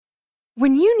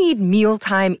When you need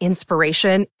mealtime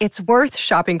inspiration, it's worth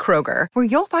shopping Kroger, where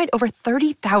you'll find over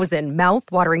 30,000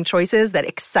 mouth-watering choices that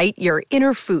excite your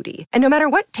inner foodie. And no matter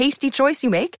what tasty choice you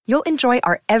make, you'll enjoy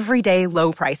our everyday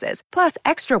low prices, plus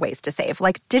extra ways to save,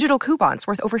 like digital coupons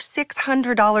worth over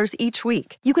 $600 each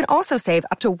week. You can also save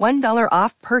up to $1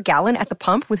 off per gallon at the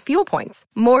pump with fuel points.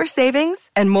 More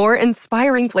savings and more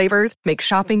inspiring flavors make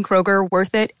shopping Kroger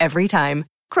worth it every time.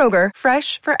 Kroger,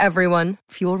 fresh for everyone.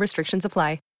 Fuel restrictions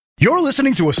apply. You're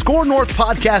listening to a Score North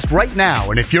podcast right now,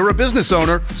 and if you're a business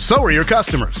owner, so are your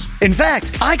customers. In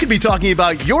fact, I could be talking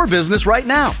about your business right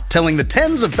now, telling the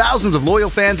tens of thousands of loyal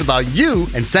fans about you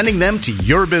and sending them to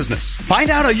your business. Find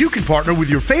out how you can partner with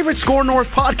your favorite Score North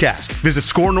podcast. Visit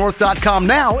scorenorth.com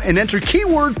now and enter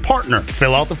keyword partner.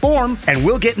 Fill out the form, and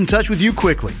we'll get in touch with you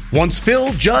quickly. Once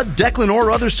Phil, Judd, Declan, or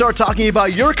others start talking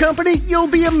about your company, you'll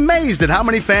be amazed at how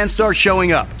many fans start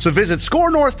showing up. So visit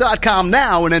scorenorth.com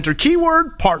now and enter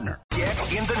keyword partner. Get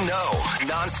in the know.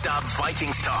 Non-stop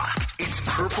Vikings talk. It's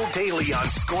Purple Daily on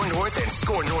Score North and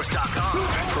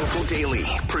ScoreNorth.com. Purple Daily,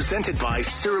 presented by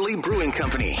Surly Brewing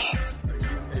Company.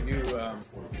 Have you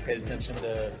paid attention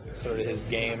to sort of his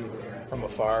game from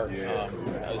afar?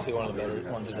 Obviously one of the better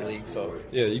ones in the league. So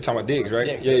yeah, you talking about Diggs,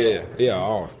 right?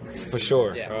 Yeah, for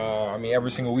sure. Yeah.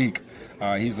 Every single week.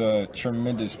 He's a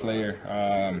tremendous player.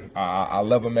 I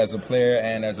love him as a player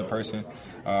and as a person.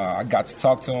 I got to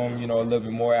talk to him, a little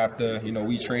bit more after,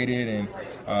 we traded and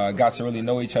got to really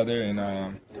know each other. And,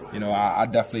 I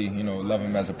definitely, love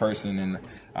him as a person. And,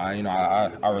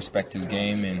 I respect his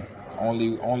game and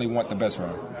only want the best for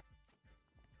him.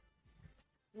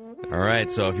 All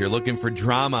right, so if you're looking for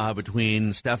drama between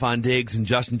Stefon Diggs and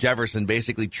Justin Jefferson,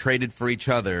 basically traded for each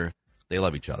other, they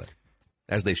love each other,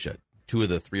 as they should. Two of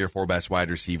the 3 or 4 best wide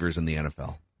receivers in the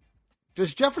NFL.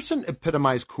 Does Jefferson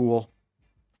epitomize cool?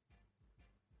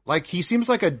 Like, he seems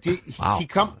like wow.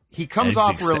 he comes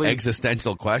off really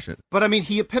existential question. But I mean,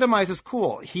 he epitomizes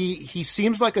cool. He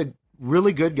seems like a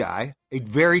really good guy, a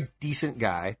very decent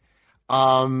guy.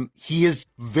 He is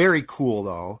very cool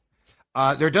though.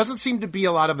 There doesn't seem to be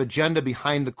a lot of agenda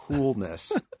behind the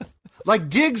coolness. Like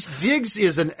Diggs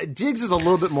is a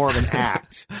little bit more of an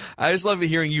act. I just love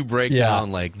hearing you break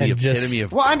down like the epitome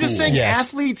of. Well, I'm just cool. saying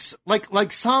athletes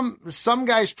like some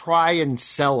guys try and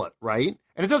sell it, right?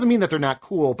 And it doesn't mean that they're not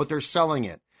cool, but they're selling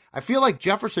it. I feel like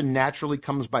Jefferson naturally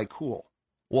comes by cool.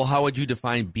 Well, how would you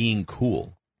define being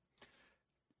cool?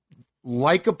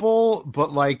 Likeable,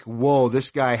 but like, whoa,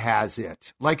 this guy has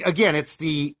it. Like, again, it's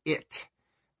the it.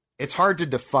 It's hard to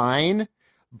define,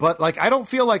 but like, I don't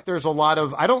feel like there's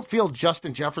I don't feel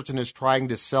Justin Jefferson is trying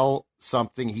to sell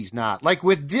something he's not. Like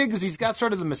with Diggs, he's got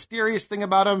sort of the mysterious thing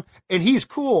about him, and he's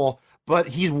cool, but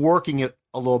he's working it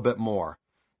a little bit more.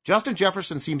 Justin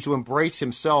Jefferson seems to embrace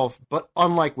himself, but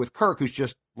unlike with Kirk, who's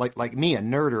just like me, a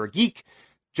nerd or a geek,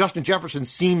 Justin Jefferson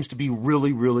seems to be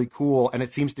really, really cool, and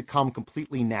it seems to come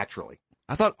completely naturally.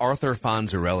 I thought Arthur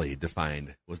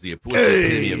Fonzarelli was the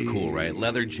epitome of cool, right?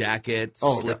 Leather jacket,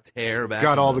 slicked hair.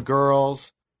 Got all the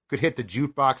girls, could hit the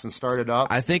jukebox and start it up.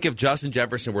 I think if Justin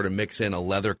Jefferson were to mix in a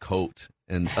leather coat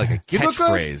and like a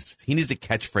catchphrase, he needs a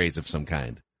catchphrase of some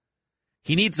kind.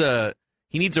 He needs a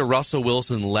Russell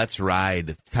Wilson "Let's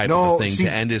Ride" type of thing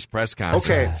to end his press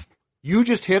conferences. Okay, you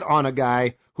just hit on a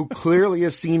guy who clearly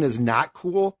is seen as not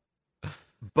cool,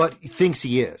 but thinks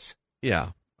he is. Yeah.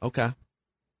 Okay.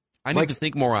 I need to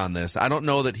think more on this. I don't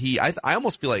know that I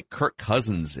almost feel like Kirk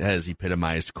Cousins has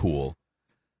epitomized cool.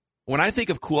 When I think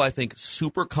of cool, I think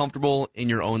super comfortable in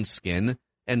your own skin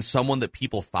and someone that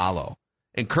people follow.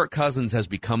 And Kirk Cousins has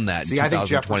become that in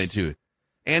 2022.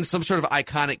 And some sort of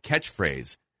iconic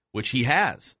catchphrase, which he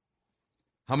has.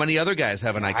 How many other guys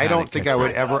have an iconic catchphrase? I don't think I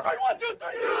would ever.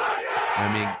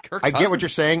 I mean, Kirk I get what you're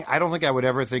saying. I don't think I would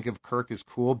ever think of Kirk as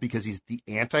cool because he's the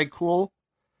anti-cool.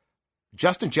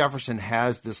 Justin Jefferson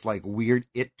has this like weird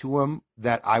it to him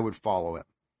that I would follow him.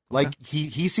 Like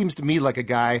he seems to me like a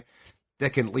guy that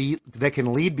can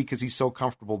lead because he's so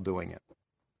comfortable doing it.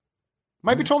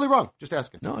 Might be totally wrong. Just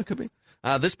asking. No, it could be.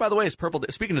 This, by the way, is Purple.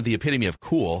 Speaking of the epitome of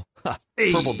cool,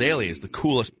 Purple Daily is the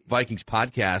coolest Vikings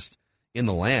podcast in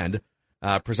the land,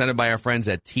 presented by our friends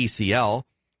at TCL,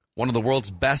 one of the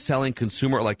world's best-selling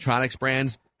consumer electronics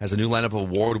brands. Has a new lineup of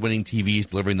award-winning TVs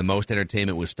delivering the most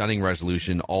entertainment with stunning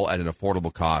resolution, all at an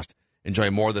affordable cost. Enjoy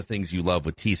more of the things you love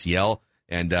with TCL.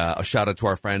 And a shout-out to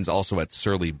our friends also at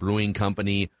Surly Brewing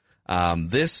Company.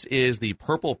 This is the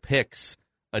Purple Picks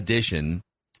edition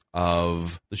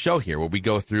of the show here, where we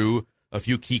go through a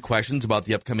few key questions about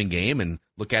the upcoming game and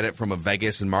look at it from a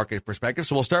Vegas and market perspective.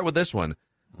 So we'll start with this one.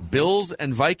 Bills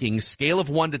and Vikings, scale of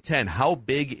 1 to 10. How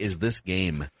big is this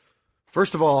game?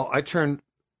 First of all, I turned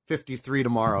 53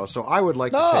 tomorrow, so I would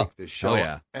like to take this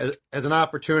show as an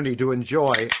opportunity to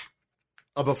enjoy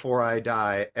a Before I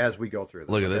Die as we go through this.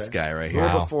 Look at this guy right here.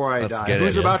 Before I Die.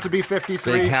 Who's about to be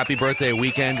 53? Big happy birthday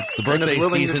weekend. It's the birthday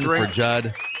season for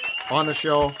Judd. On the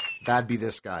show, that'd be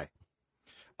this guy.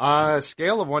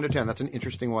 Scale of 1 to 10. That's an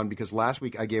interesting one because last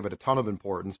week I gave it a ton of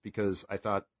importance because I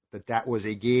thought that was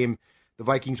a game the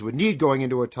Vikings would need going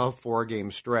into a tough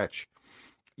 4-game stretch.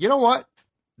 You know what?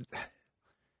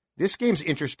 This game's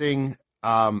interesting.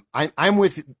 I'm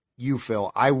with you,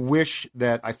 Phil. I wish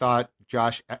that I thought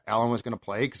Josh Allen was going to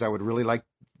play because I would really like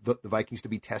the Vikings to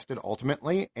be tested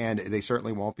ultimately, and they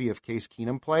certainly won't be if Case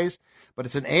Keenum plays. But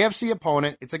it's an AFC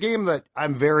opponent. It's a game that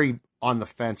I'm very on the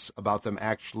fence about them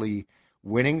actually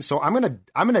winning. So I'm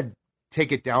gonna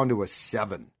take it down to a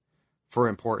 7 for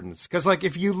importance. Because like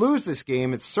if you lose this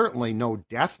game, it's certainly no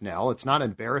death knell. It's not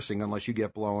embarrassing unless you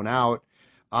get blown out.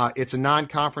 It's a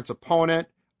non-conference opponent.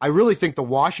 I really think the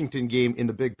Washington game in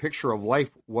the big picture of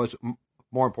life was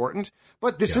more important.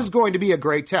 But this is going to be a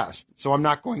great test, so I'm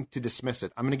not going to dismiss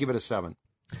it. I'm going to give it a 7.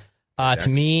 To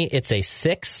me, it's a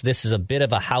 6. This is a bit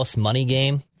of a house money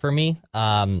game for me.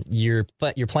 You're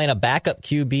playing a backup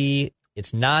QB.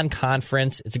 It's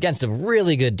non-conference. It's against a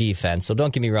really good defense. So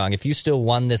don't get me wrong. If you still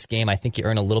won this game, I think you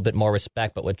earn a little bit more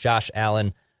respect. But with Josh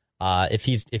Allen, if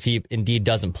he indeed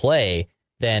doesn't play,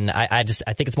 then I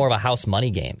think it's more of a house money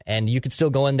game. And you could still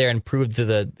go in there and prove to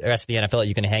the rest of the NFL that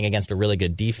you can hang against a really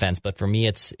good defense. But for me,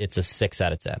 it's a 6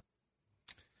 out of 10.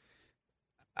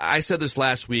 I said this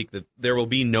last week that there will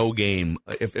be no game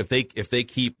if they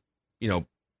keep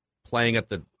playing at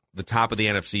the top of the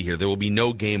NFC here. There will be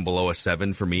no game below a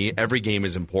 7 for me. Every game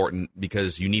is important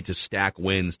because you need to stack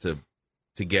wins to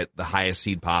get the highest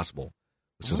seed possible.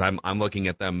 Which is I'm looking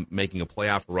at them making a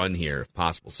playoff run here if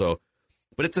possible. So,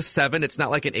 but it's a 7. It's not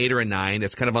like an 8 or a 9.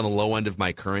 It's kind of on the low end of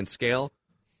my current scale.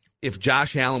 If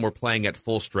Josh Allen were playing at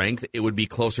full strength, it would be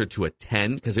closer to a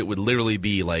 10 because it would literally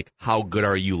be like, how good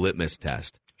are you litmus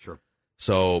test. Sure.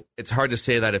 So it's hard to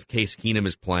say that if Case Keenum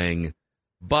is playing,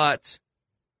 but,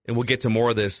 and we'll get to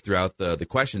more of this throughout the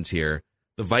questions here,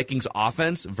 the Vikings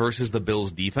offense versus the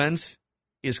Bills defense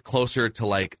is closer to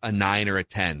like a 9 or a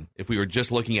 10 if we were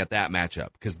just looking at that matchup,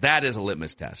 because that is a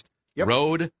litmus test. Yep.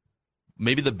 Road,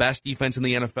 maybe the best defense in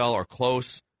the NFL or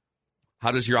close.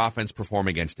 How does your offense perform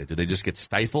against it? Do they just get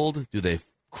stifled? Do they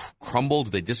crumble?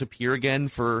 Do they disappear again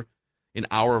for an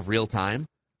hour of real time?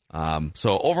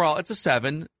 So overall, it's a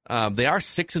 7. They are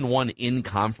 6-1 in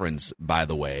conference, by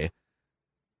the way.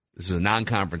 This is a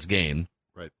non-conference game.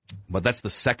 Right. But that's the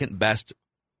second best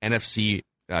NFC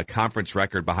conference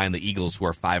record behind the Eagles, who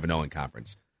are 5-0 in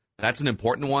conference. That's an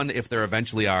important one if there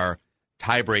eventually are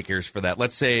tiebreakers for that.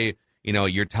 Let's say,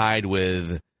 you're tied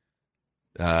with,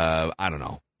 I don't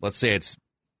know. Let's say it's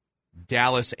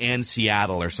Dallas and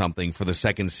Seattle or something for the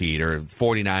second seed, or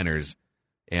 49ers,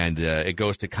 and it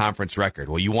goes to conference record.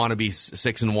 Well, you want to be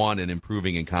 6-1 and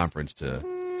improving in conference to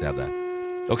have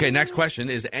that. Okay, next question.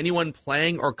 Is anyone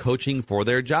playing or coaching for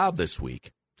their job this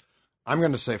week? I'm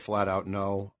going to say flat out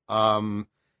no.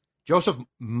 Joseph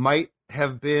might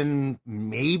have been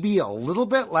maybe a little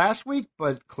bit last week,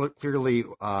 but clearly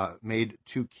made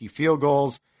 2 key field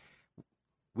goals.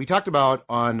 We talked about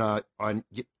on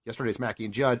yesterday's Mackie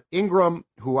and Judd, Ingram,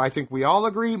 who I think we all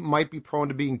agree might be prone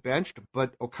to being benched,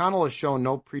 but O'Connell has shown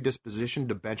no predisposition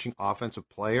to benching offensive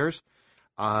players.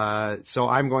 So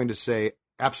I'm going to say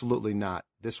absolutely not.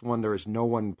 This one, there is no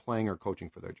one playing or coaching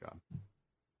for their job.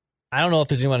 I don't know if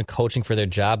there's anyone coaching for their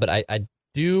job, but I'm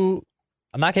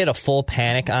not going to hit a full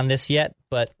panic on this yet,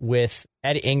 but with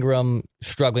Ed Ingram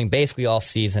struggling basically all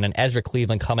season and Ezra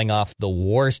Cleveland coming off the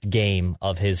worst game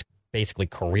of his basically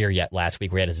career yet last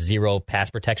week, where he had a 0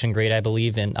 pass protection grade, I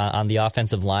believe, on the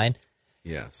offensive line.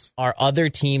 Yes. Are other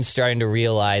teams starting to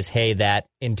realize, hey, that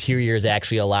interior is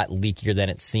actually a lot leakier than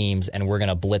it seems, and we're going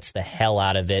to blitz the hell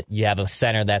out of it? You have a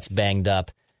center that's banged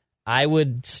up. I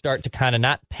would start to kind of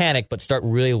not panic, but start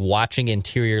really watching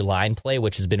interior line play,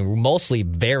 which has been mostly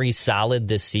very solid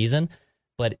this season.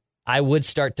 But I would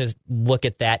start to look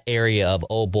at that area of,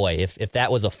 oh boy, if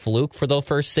that was a fluke for those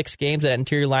first 6 games, that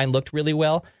interior line looked really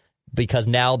well, because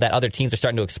now that other teams are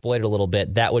starting to exploit it a little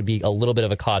bit, that would be a little bit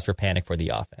of a cause for panic for the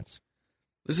offense.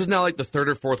 This is now like the 3rd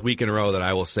or 4th week in a row that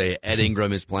I will say Ed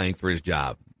Ingram is playing for his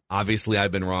job. Obviously,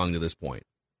 I've been wrong to this point,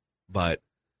 but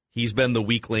he's been the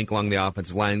weak link along the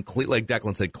offensive line. Like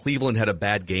Declan said, Cleveland had a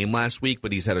bad game last week,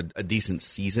 but he's had a decent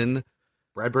season.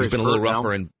 Bradbury's been a little rougher,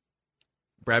 now. and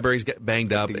Bradbury's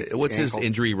banged up. What's his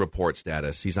injury report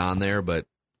status? He's on there, but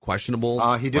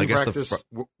questionable. He didn't practice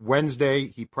Wednesday.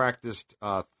 He practiced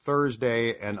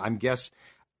Thursday, and I'm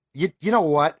you know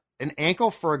what? An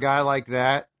ankle for a guy like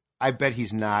that, I bet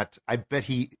he's not. I bet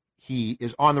he he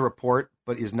is on the report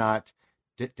but is not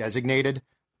designated,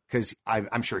 because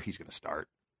I'm sure he's going to start.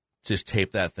 Just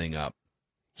tape that thing up.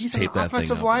 He's an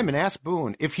offensive lineman. Ask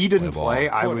Boone. If he didn't play,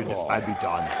 I'd be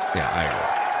done. Yeah,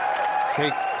 I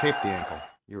agree. Tape the ankle.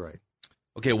 You're right.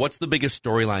 Okay, what's the biggest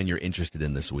storyline you're interested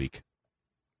in this week?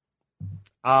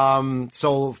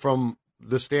 So from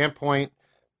the standpoint,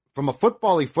 from a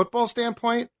football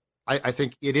standpoint, I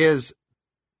think it is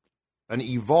an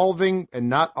evolving and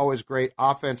not always great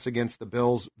offense against the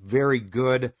Bills. Very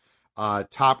good,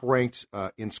 top-ranked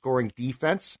in scoring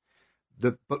defense.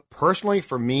 But personally,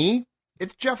 for me,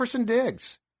 it's Jefferson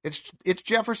Diggs. It's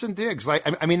Jefferson Diggs. Like,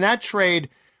 I mean, that trade.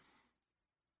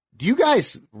 Do you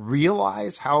guys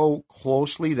realize how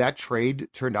closely that trade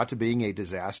turned out to being a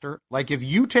disaster? Like, if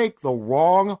you take the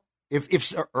wrong,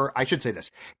 or I should say this,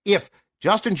 if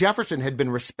Justin Jefferson had been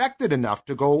respected enough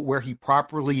to go where he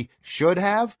properly should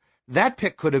have, that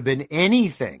pick could have been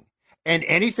anything. And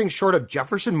anything short of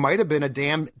Jefferson might have been a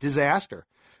damn disaster.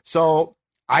 So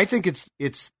I think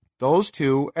it's those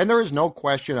two, and there is no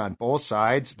question on both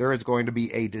sides, there is going to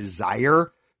be a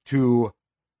desire to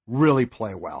really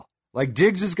play well. Like,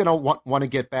 Diggs is going to want to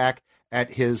get back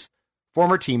at his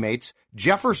former teammates.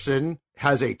 Jefferson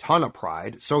has a ton of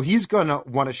pride, so he's going to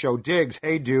want to show Diggs,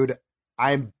 hey, dude,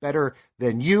 I'm better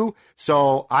than you.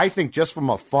 So I think just from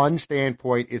a fun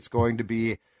standpoint, it's going to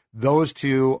be those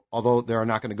two, although they're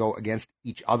not going to go against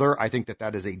each other. I think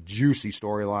that is a juicy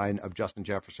storyline of Justin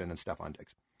Jefferson and Stephon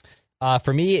Diggs.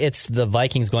 For me, it's the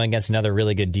Vikings going against another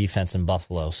really good defense in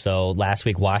Buffalo. So last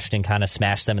week, Washington kind of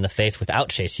smashed them in the face without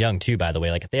Chase Young, too, by the way.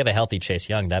 Like, if they have a healthy Chase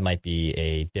Young, that might be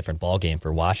a different ballgame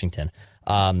for Washington.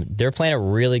 They're playing a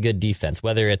really good defense.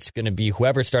 Whether it's going to be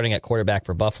whoever's starting at quarterback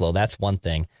for Buffalo, that's one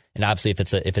thing. And obviously,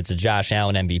 if it's a Josh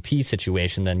Allen MVP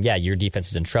situation, then, yeah, your defense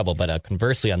is in trouble. But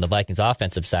conversely, on the Vikings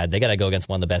offensive side, they got to go against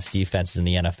one of the best defenses in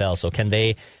the NFL. So can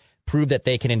they prove that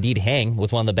they can indeed hang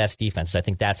with one of the best defenses? I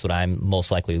think that's what I'm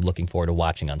most likely looking forward to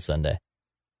watching on Sunday.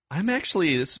 I'm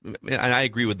actually, and I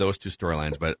agree with those two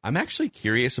storylines, but I'm actually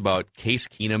curious about Case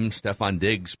Keenum, Stephon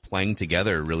Diggs playing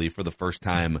together really for the first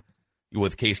time,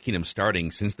 with Case Keenum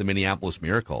starting since the Minneapolis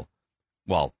Miracle.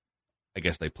 Well, I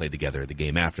guess they played together the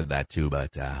game after that too,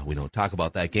 but we don't talk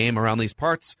about that game around these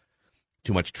parts.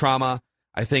 Too much trauma.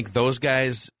 I think those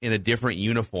guys in a different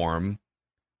uniform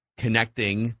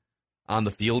connecting on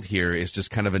the field here is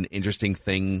just kind of an interesting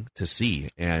thing to see.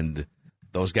 And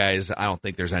those guys, I don't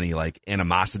think there's any like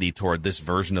animosity toward this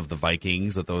version of the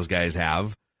Vikings that those guys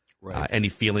have. Right. Any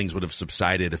feelings would have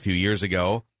subsided a few years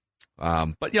ago.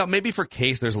 But yeah, maybe for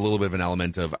Case, there's a little bit of an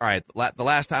element of, all right, the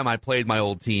last time I played my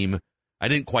old team, I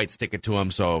didn't quite stick it to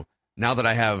them. So now that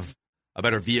I have a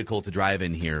better vehicle to drive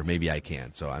in here, maybe I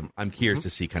can. So I'm curious to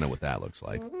see kind of what that looks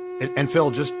like. And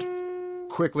Phil, just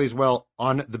quickly as well,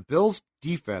 on the Bills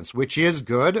defense, which is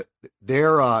good,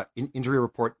 their injury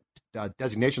report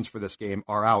designations for this game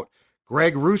are out.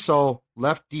 Greg Rousseau,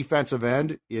 left defensive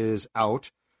end, is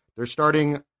out. They're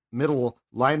starting middle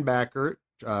linebacker,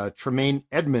 Tremaine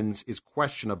Edmonds, is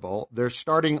questionable. Their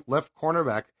starting left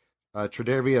cornerback,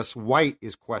 Tre'Davious White,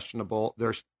 is questionable.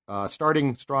 Their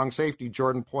starting strong safety,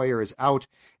 Jordan Poyer, is out.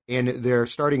 And their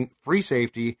starting free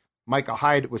safety, Micah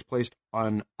Hyde, was placed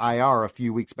on IR a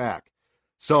few weeks back.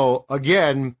 So,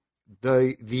 again,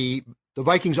 the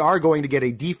Vikings are going to get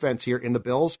a defense here in the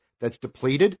Bills that's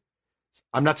depleted.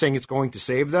 I'm not saying it's going to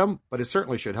save them, but it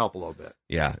certainly should help a little bit.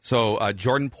 Yeah. So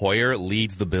Jordan Poyer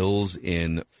leads the Bills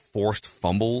in forced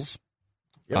fumbles.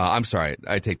 Yep. I'm sorry.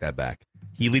 I take that back.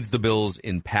 He leads the Bills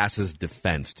in passes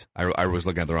defensed. I was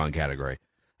looking at the wrong category.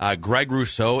 Greg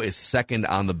Rousseau is second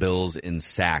on the Bills in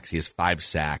sacks. He has 5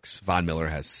 sacks. Von Miller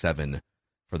has 7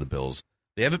 for the Bills.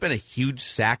 They haven't been a huge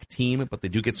sack team, but they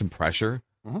do get some pressure.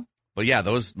 Mm-hmm. But yeah,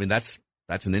 this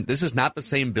is not the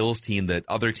same Bills team that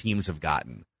other teams have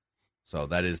gotten. So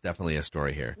that is definitely a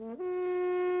story here.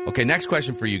 Okay, next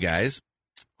question for you guys.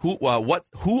 Who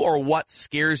or what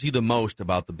scares you the most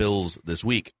about the Bills this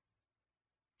week?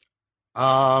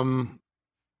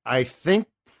 I think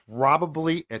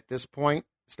probably at this point,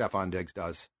 Stephon Diggs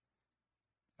does.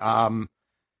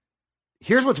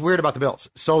 Here's what's weird about the Bills.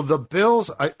 So the Bills,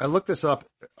 I looked this up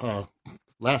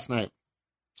last night.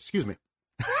 Excuse me.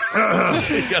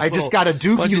 I just got a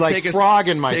doogie like frog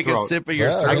in my throat. Take a sip of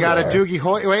your I got a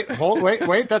doogie.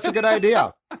 Wait. That's a good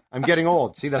idea. I'm getting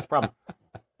old. See, that's the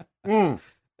problem.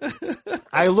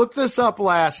 I looked this up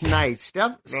last night.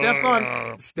 Stephon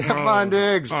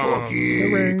Diggs. Cookie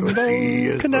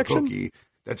is the cookie.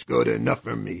 That's good enough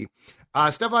for me.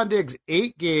 Stephon Diggs,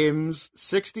 8 games,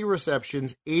 60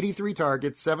 receptions, 83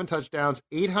 targets, 7 touchdowns,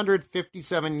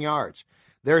 857 yards.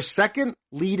 Their second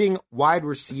leading wide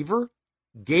receiver,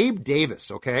 Gabe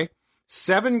Davis, okay?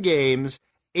 7 games,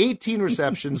 18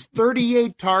 receptions,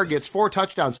 38 targets, 4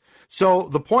 touchdowns. So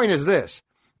the point is this.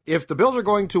 If the Bills are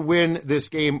going to win this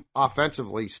game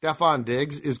offensively, Stephon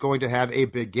Diggs is going to have a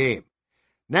big game.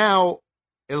 Now,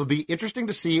 it'll be interesting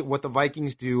to see what the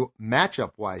Vikings do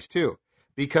matchup-wise, too.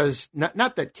 Because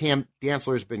not that Cam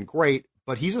Dantzler has been great,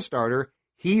 but he's a starter.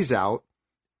 He's out.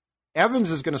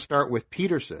 Evans is going to start with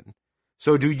Peterson.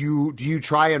 So do you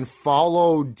try and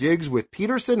follow Diggs with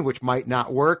Peterson, which might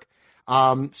not work?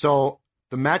 So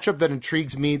the matchup that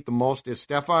intrigues me the most is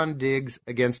Stephon Diggs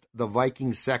against the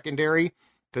Vikings secondary,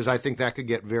 because I think that could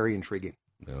get very intriguing.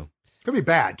 Yeah. Could be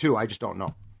bad, too. I just don't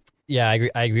know. Yeah,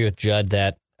 I agree with Judd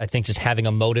that I think just having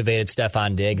a motivated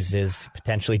Stephon Diggs is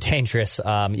potentially dangerous,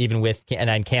 even with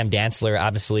and Cam Dantzler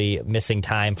obviously missing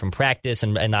time from practice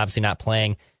and obviously not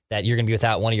playing, that you're going to be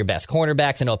without one of your best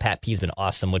cornerbacks. I know Pat P's been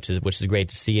awesome, which is great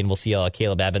to see, and we'll see how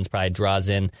Caleb Evans probably draws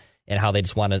in and how they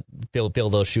just want to fill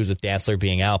those shoes with Dantzler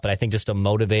being out. But I think just a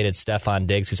motivated Stephon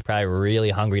Diggs who's probably really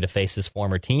hungry to face his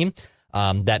former team,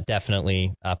 that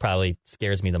definitely probably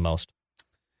scares me the most.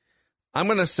 I'm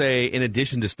going to say, in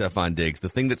addition to Stephon Diggs, the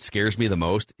thing that scares me the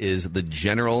most is the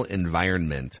general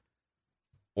environment.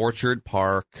 Orchard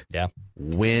Park,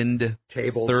 wind,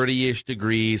 tables, 30-ish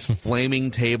degrees,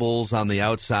 flaming tables on the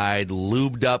outside,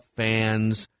 lubed up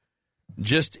fans.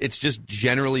 It's just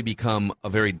generally become a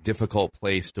very difficult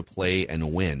place to play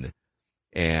and win.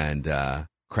 And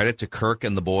credit to Kirk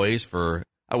and the boys for,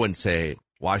 I wouldn't say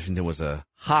Washington was a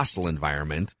hostile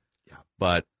environment,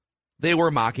 but they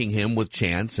were mocking him with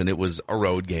chants, and it was a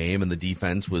road game, and the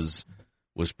defense was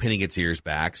pinning its ears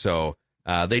back. So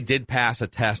they did pass a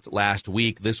test last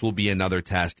week. This will be another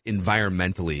test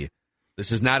environmentally.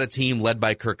 This is not a team led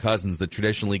by Kirk Cousins that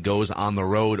traditionally goes on the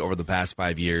road over the past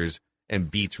 5 years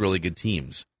and beats really good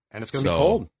teams. And it's going to be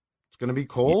cold. It's going to be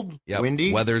cold,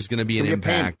 windy. Weather's going to be an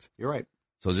impact. You're right.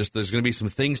 So there's going to be some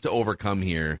things to overcome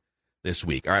here this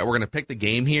week. All right, we're going to pick the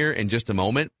game here in just a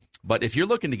moment. But if you're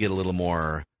looking to get a little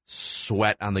more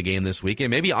sweat on the game this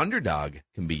weekend, maybe underdog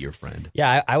can be your friend.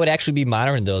 Yeah, I would actually be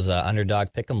monitoring those underdog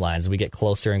pick'em lines as we get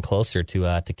closer and closer to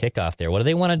kickoff there. What do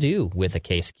they want to do with a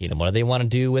Case Keenum? What do they want to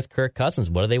do with Kirk Cousins?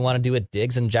 What do they want to do with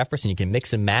Diggs and Jefferson? You can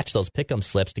mix and match those pick'em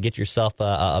slips to get yourself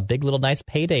a big little nice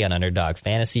payday on Underdog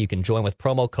Fantasy. You can join with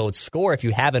promo code SCORE if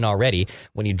you haven't already.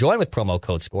 When you join with promo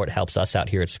code SCORE, it helps us out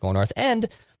here at Score North, and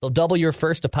they'll double your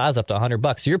first deposit up to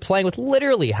 $100. So you're playing with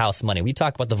literally house money. We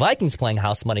talk about the Vikings playing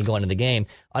house money going into the game.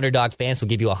 Underdog Fantasy will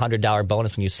give you a $100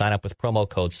 bonus when you sign up with promo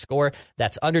code SCORE.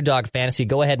 That's Underdog Fantasy.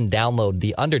 Go ahead and download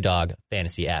the Underdog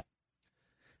Fantasy app.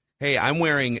 Hey, I'm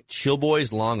wearing Chill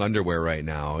Boys long underwear right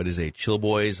now. It is a Chill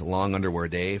Boys long underwear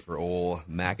day for old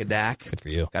Macadac. Good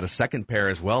for you. Got a second pair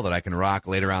as well that I can rock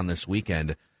later on this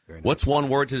weekend. What's one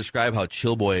word to describe how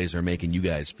Chill Boys are making you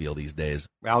guys feel these days?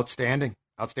 Outstanding.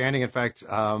 Outstanding. In fact,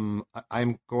 I'm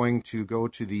going to go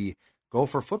to the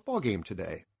Gopher football game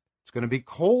today. It's going to be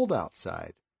cold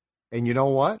outside. And you know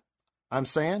what I'm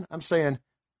saying? I'm saying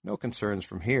no concerns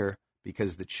from here,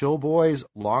 because the Chill Boys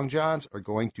long johns are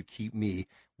going to keep me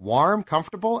warm,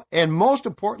 comfortable, and most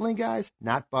importantly, guys,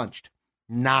 not bunched.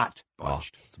 Not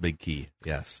bunched. Oh, it's a big key.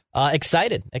 Yes.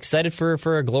 Excited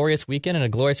for a glorious weekend and a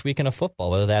glorious weekend of football.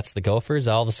 Whether that's the Gophers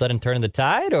all of a sudden turning the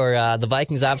tide, or the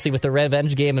Vikings obviously with the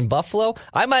revenge game in Buffalo.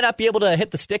 I might not be able to hit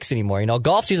the sticks anymore. You know,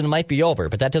 golf season might be over,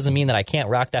 but that doesn't mean that I can't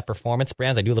rock that performance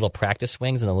brands. I do little practice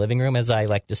swings in the living room as I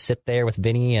just sit there with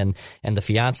Vinny and the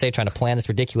fiance trying to plan this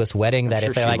ridiculous wedding. That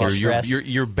if I get stressed,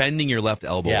 you're bending your left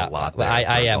elbow a lot. There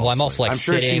I am. Well, I'm also I'm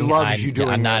sure sitting. She loves you doing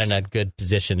I'm not this. in a good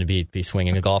position to be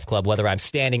swinging a golf club, whether I'm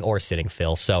standing or sitting,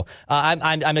 Phil. So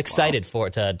I'm excited for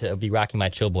it to be rocking my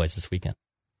Chill Boys this weekend.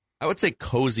 I would say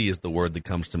cozy is the word that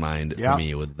comes to mind for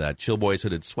me, with that Chill Boys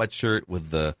hooded sweatshirt with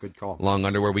the long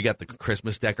underwear. We got the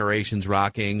Christmas decorations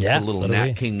rocking. Yeah, a little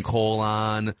Nat King Cole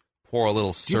on. Pour a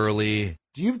little Surly.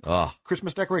 Do you have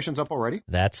Christmas decorations up already?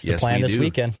 That's the plan this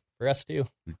weekend for us too.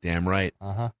 Damn right.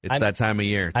 It's that time of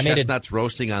year. Chestnuts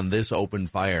roasting on this open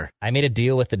fire. I made a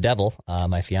deal with the devil,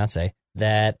 my fiance,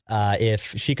 that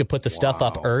if she could put the stuff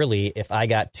up early, if I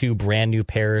got 2 brand new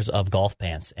pairs of golf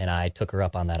pants, and I took her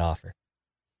up on that offer.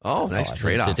 Oh, nice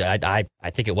trade-off. I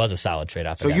think it was a solid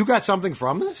trade-off. So you got something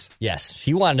from this? Yes.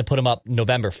 She wanted to put them up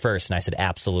November 1st, and I said,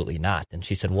 absolutely not. And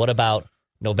she said, what about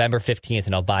November 15th,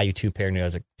 and I'll buy you 2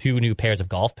 new pairs of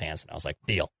golf pants? And I was like,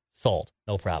 deal. Sold.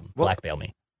 No problem. Well, blackmail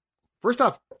me. First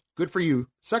off, good for you.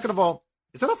 Second of all,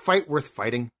 is that a fight worth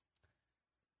fighting?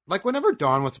 Like, whenever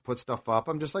Dawn wants to put stuff up,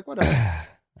 I'm just like, whatever.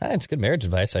 It's good marriage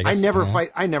advice, I guess.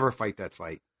 I never fight that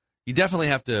fight. You definitely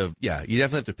have to,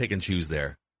 pick and choose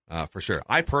there, for sure.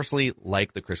 I personally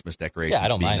like the Christmas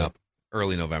decorations being up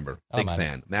early November. Big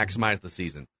fan. Maximize the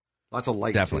season. Lots of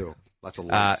light, definitely. too. Lots of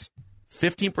links.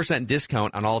 15%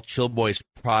 discount on all Chill Boys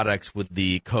products with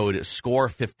the code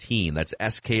SCORE15. That's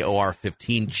SKOR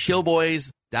 15.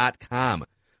 Chillboys.com.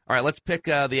 All right, let's pick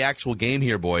the actual game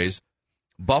here, boys.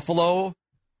 Buffalo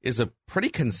is a pretty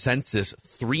consensus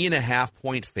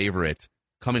 3.5-point favorite,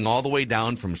 coming all the way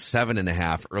down from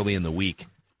 7.5 early in the week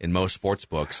in most sports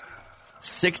books.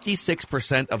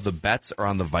 66% of the bets are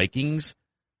on the Vikings,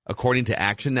 according to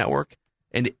Action Network,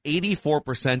 and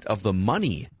 84% of the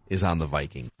money is on the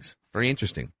Vikings. Very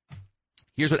interesting.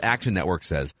 Here's what Action Network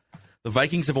says. The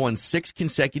Vikings have won 6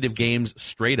 consecutive games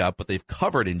straight up, but they've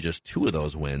covered in just 2 of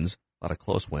those wins. A lot of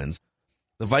close wins.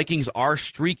 The Vikings are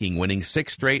streaking, winning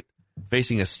 6 straight,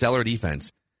 facing a stellar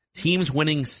defense. Teams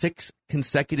winning 6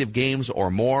 consecutive games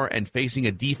or more and facing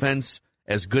a defense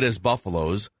as good as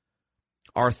Buffalo's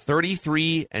are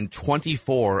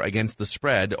 33-24 against the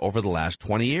spread over the last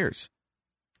 20 years.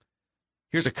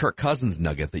 Here's a Kirk Cousins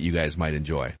nugget that you guys might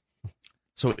enjoy.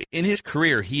 So in his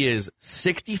career, he is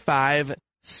 65,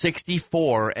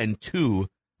 64, and 2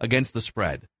 against the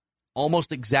spread.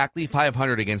 Almost exactly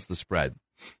 500 against the spread.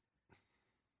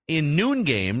 In noon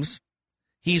games,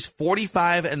 he's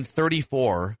 45 and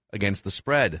 34 against the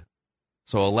spread.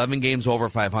 So 11 games over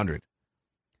 500.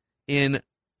 In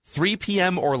 3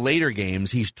 p.m. or later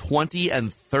games, he's 20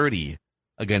 and 30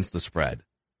 against the spread.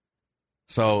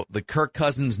 So the Kirk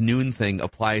Cousins noon thing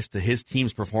applies to his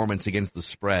team's performance against the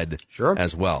spread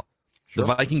as well. Sure.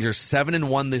 The Vikings are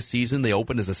 7-1 this season. They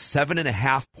opened as a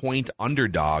 7.5-point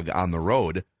underdog on the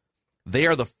road. They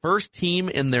are the first team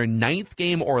in their 9th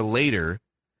game or later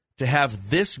to have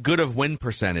this good of win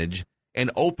percentage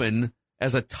and open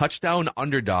as a touchdown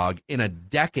underdog in a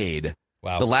decade.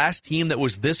 Wow. The last team that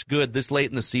was this good this late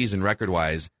in the season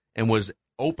record-wise and was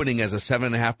opening as a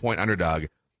 7.5-point underdog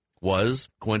was,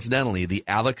 coincidentally, the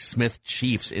Alex Smith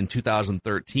Chiefs in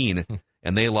 2013,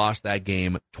 and they lost that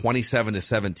game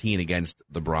 27-17 against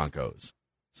the Broncos.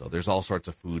 So there's all sorts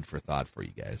of food for thought for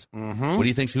you guys. Mm-hmm. What do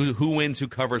you think? Who wins? Who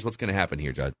covers? What's going to happen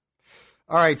here, Judd?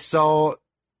 All right, so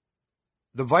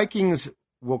the Vikings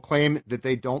will claim that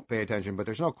they don't pay attention, but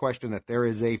there's no question that there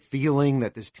is a feeling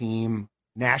that this team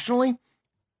nationally,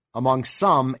 among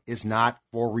some, is not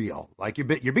for real. Like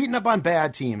you're beating up on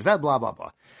bad teams, that blah, blah, blah.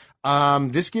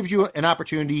 This gives you an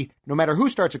opportunity, no matter who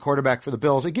starts a quarterback for the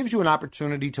Bills, it gives you an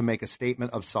opportunity to make a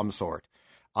statement of some sort.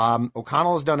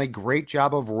 O'Connell has done a great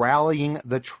job of rallying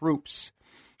the troops.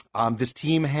 This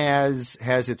team has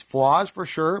its flaws for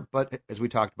sure, but as we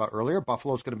talked about earlier,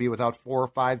 Buffalo's going to be without 4 or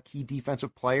 5 key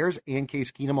defensive players, and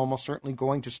Case Keenum almost certainly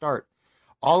going to start.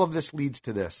 All of this leads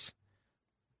to this.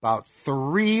 About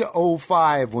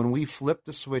 3:05 when we flip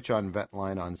the switch on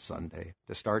VetLine on Sunday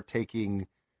to start taking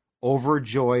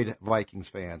overjoyed Vikings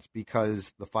fans,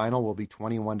 because the final will be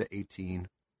 21-18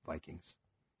 Vikings.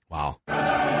 Wow. Can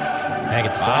I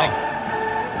get the flag?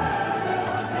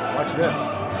 Watch this.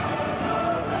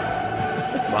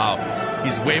 Wow.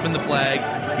 He's waving the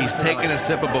flag. He's taking a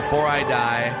sip of Before I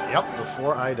Die. Yep,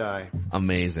 Before I Die.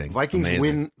 Amazing.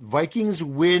 Vikings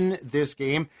win this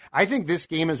game. I think this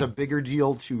game is a bigger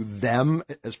deal to them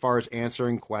as far as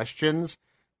answering questions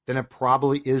than it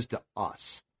probably is to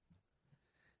us.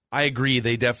 I agree.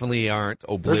 They definitely aren't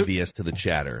oblivious to the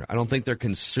chatter. I don't think they're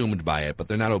consumed by it, but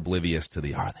they're not oblivious to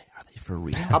the, are they for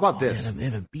real? How about this? Man, they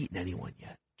haven't beaten anyone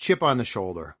yet. Chip on the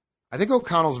shoulder. I think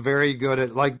O'Connell's very good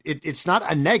at, it's not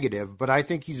a negative, but I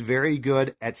think he's very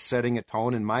good at setting a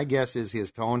tone, and my guess is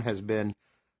his tone has been,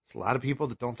 a lot of people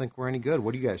that don't think we're any good.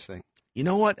 What do you guys think? You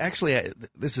know what? Actually,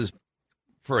 this is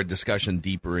for a discussion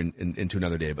deeper into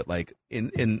another day, but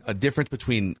in a difference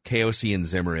between KOC and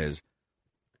Zimmer is,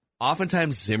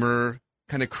 oftentimes Zimmer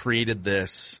kind of created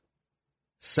this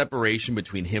separation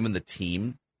between him and the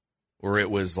team, where it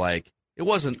was like, it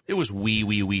was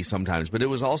we sometimes, but it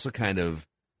was also kind of,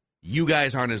 you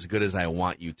guys aren't as good as I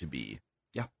want you to be.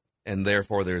 Yeah. And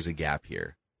therefore there's a gap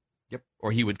here. Yep.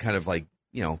 Or he would kind of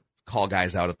call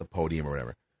guys out at the podium or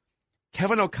whatever.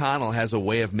 Kevin O'Connell has a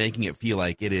way of making it feel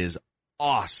like it is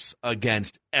us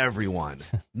against everyone.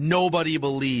 Nobody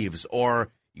believes, or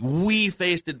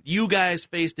you guys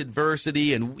faced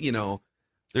adversity, and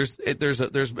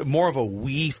there's more of a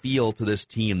we feel to this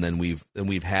team than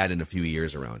we've had in a few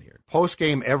years around here. Post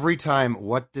game, every time,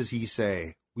 what does he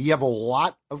say? We have a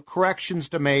lot of corrections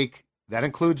to make. That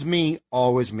includes me,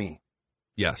 always me.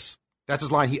 Yes. That's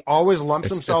his line. He always lumps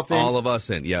himself in. All of us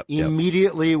in, yep.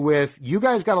 Immediately with, you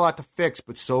guys got a lot to fix,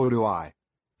 but so do I.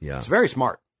 Yeah. It's very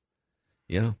smart.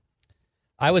 Yeah.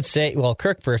 I would say, well,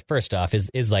 Kirk first off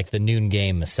is like the noon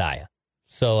game messiah.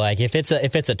 So like if it's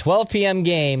a 12 p.m.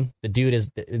 game, the dude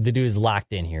is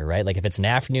locked in here, right? Like if it's an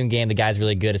afternoon game, the guy's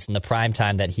really good. It's in the prime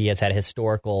time that he has had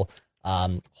historical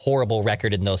horrible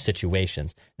record in those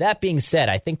situations. That being said,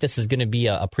 I think this is going to be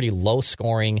a pretty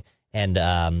low-scoring and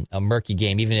a murky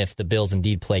game, even if the Bills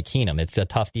indeed play Keenum. It's a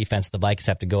tough defense the Vikings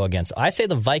have to go against. I say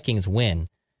the Vikings win,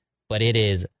 but it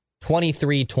is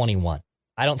 23-21.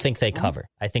 I don't think they cover.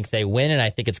 I think they win, and I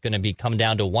think it's going to be come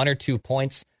down to 1 or 2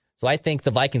 points. So I think the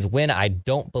Vikings win. I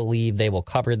don't believe they will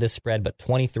cover this spread, but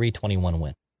 23-21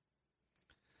 win.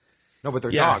 No, but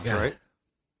they're dogs, right?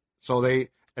 So they,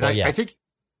 and I think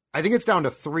it's down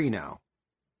to 3 now.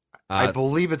 I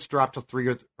believe it's dropped to 3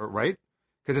 or right?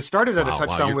 Because it started at a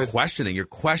touchdown you're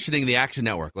questioning the Action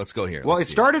Network. Let's go here. Well, it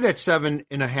started at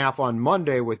 7.5 on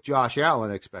Monday with Josh Allen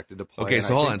expected to play. Okay,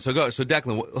 so hold on. So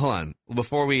Declan, hold on.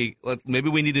 Before maybe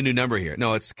we need a new number here.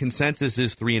 No, it's consensus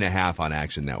is 3.5 on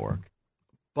Action Network.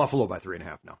 Buffalo by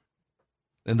 3.5 now.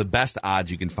 And the best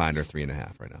odds you can find are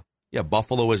 3.5 right now. Yeah,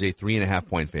 Buffalo is a 3.5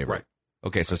 point favorite. Right.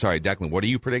 Okay, so sorry, Declan, what are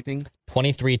you predicting?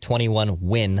 23-21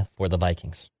 win for the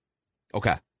Vikings.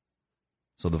 Okay.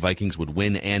 So the Vikings would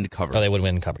win and cover. Oh, they would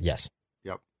win and cover, yes.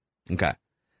 Yep. Okay.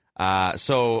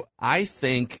 So I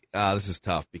think this is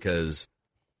tough because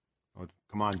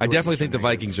come on. I definitely think the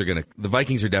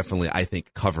Vikings are definitely, I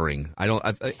think, covering.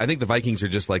 I think the Vikings are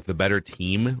just like the better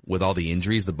team with all the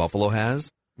injuries that Buffalo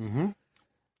has.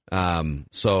 Mm-hmm.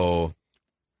 So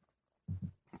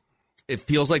it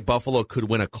feels like Buffalo could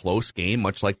win a close game,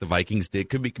 much like the Vikings did.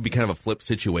 Could be kind of a flip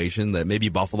situation that maybe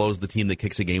Buffalo's the team that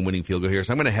kicks a game-winning field goal here.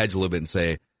 So I'm going to hedge a little bit and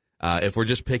say, if we're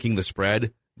just picking the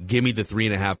spread, give me the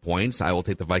 3.5 points. I will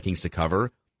take the Vikings to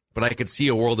cover. But I could see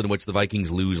a world in which the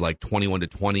Vikings lose like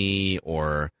 21-20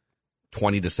 or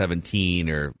 20-17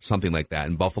 or something like that,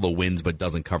 and Buffalo wins but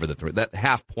doesn't cover the 3. That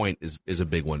half point is a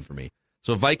big one for me.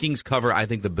 So Vikings cover. I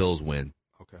think the Bills win.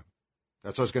 Okay,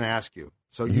 that's what I was going to ask you.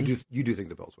 So you do think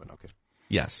the Bills win? Okay.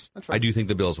 Yes, I do think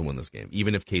the Bills will win this game,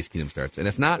 even if Case Keenum starts. And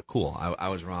if not, cool. I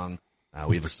was wrong.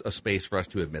 We have a space for us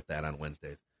to admit that on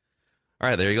Wednesdays. All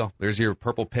right, there you go. There's your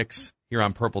Purple Picks here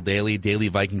on Purple Daily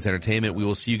Vikings Entertainment. We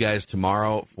will see you guys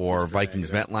tomorrow for Vikings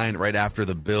Vent Line right after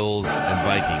the Bills and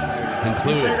Vikings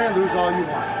conclude. You say that, lose all you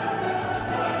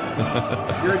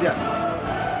want. You're a guest.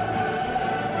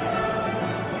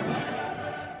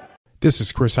 This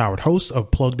is Chris Howard, host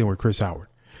of Plugged In with Chris Howard.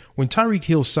 When Tyreek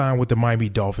Hill signed with the Miami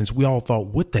Dolphins, we all thought,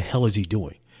 what the hell is he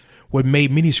doing? What made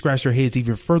many scratch their heads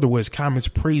even further was comments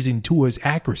praising Tua's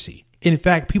accuracy. In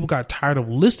fact, people got tired of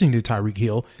listening to Tyreek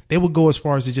Hill. They would go as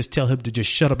far as to just tell him to just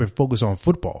shut up and focus on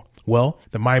football. Well,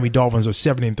 the Miami Dolphins are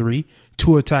 7-3.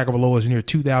 Tua Tagovailoa is near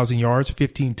 2,000 yards,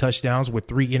 15 touchdowns with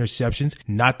 3 interceptions.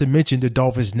 Not to mention the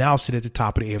Dolphins now sit at the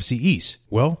top of the AFC East.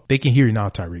 Well, they can hear you now,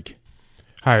 Tyreek.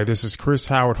 Hi, this is Chris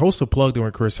Howard, host of Plugged In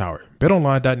with Chris Howard.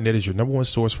 BetOnline.net is your number one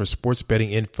source for sports betting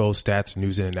info, stats,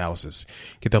 news, and analysis.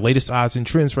 Get the latest odds and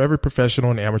trends for every professional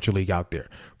and amateur league out there.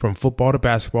 From football to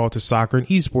basketball to soccer and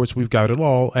esports, we've got it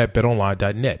all at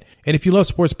BetOnline.net. And if you love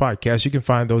sports podcasts, you can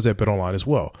find those at BetOnline as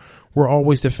well. We're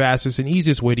always the fastest and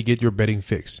easiest way to get your betting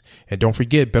fix. And don't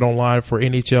forget, BetOnline for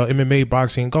NHL, MMA,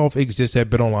 boxing, and golf exists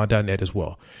at BetOnline.net as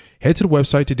well. Head to the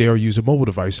website today or use a mobile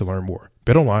device to learn more.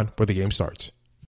 BetOnline, where the game starts.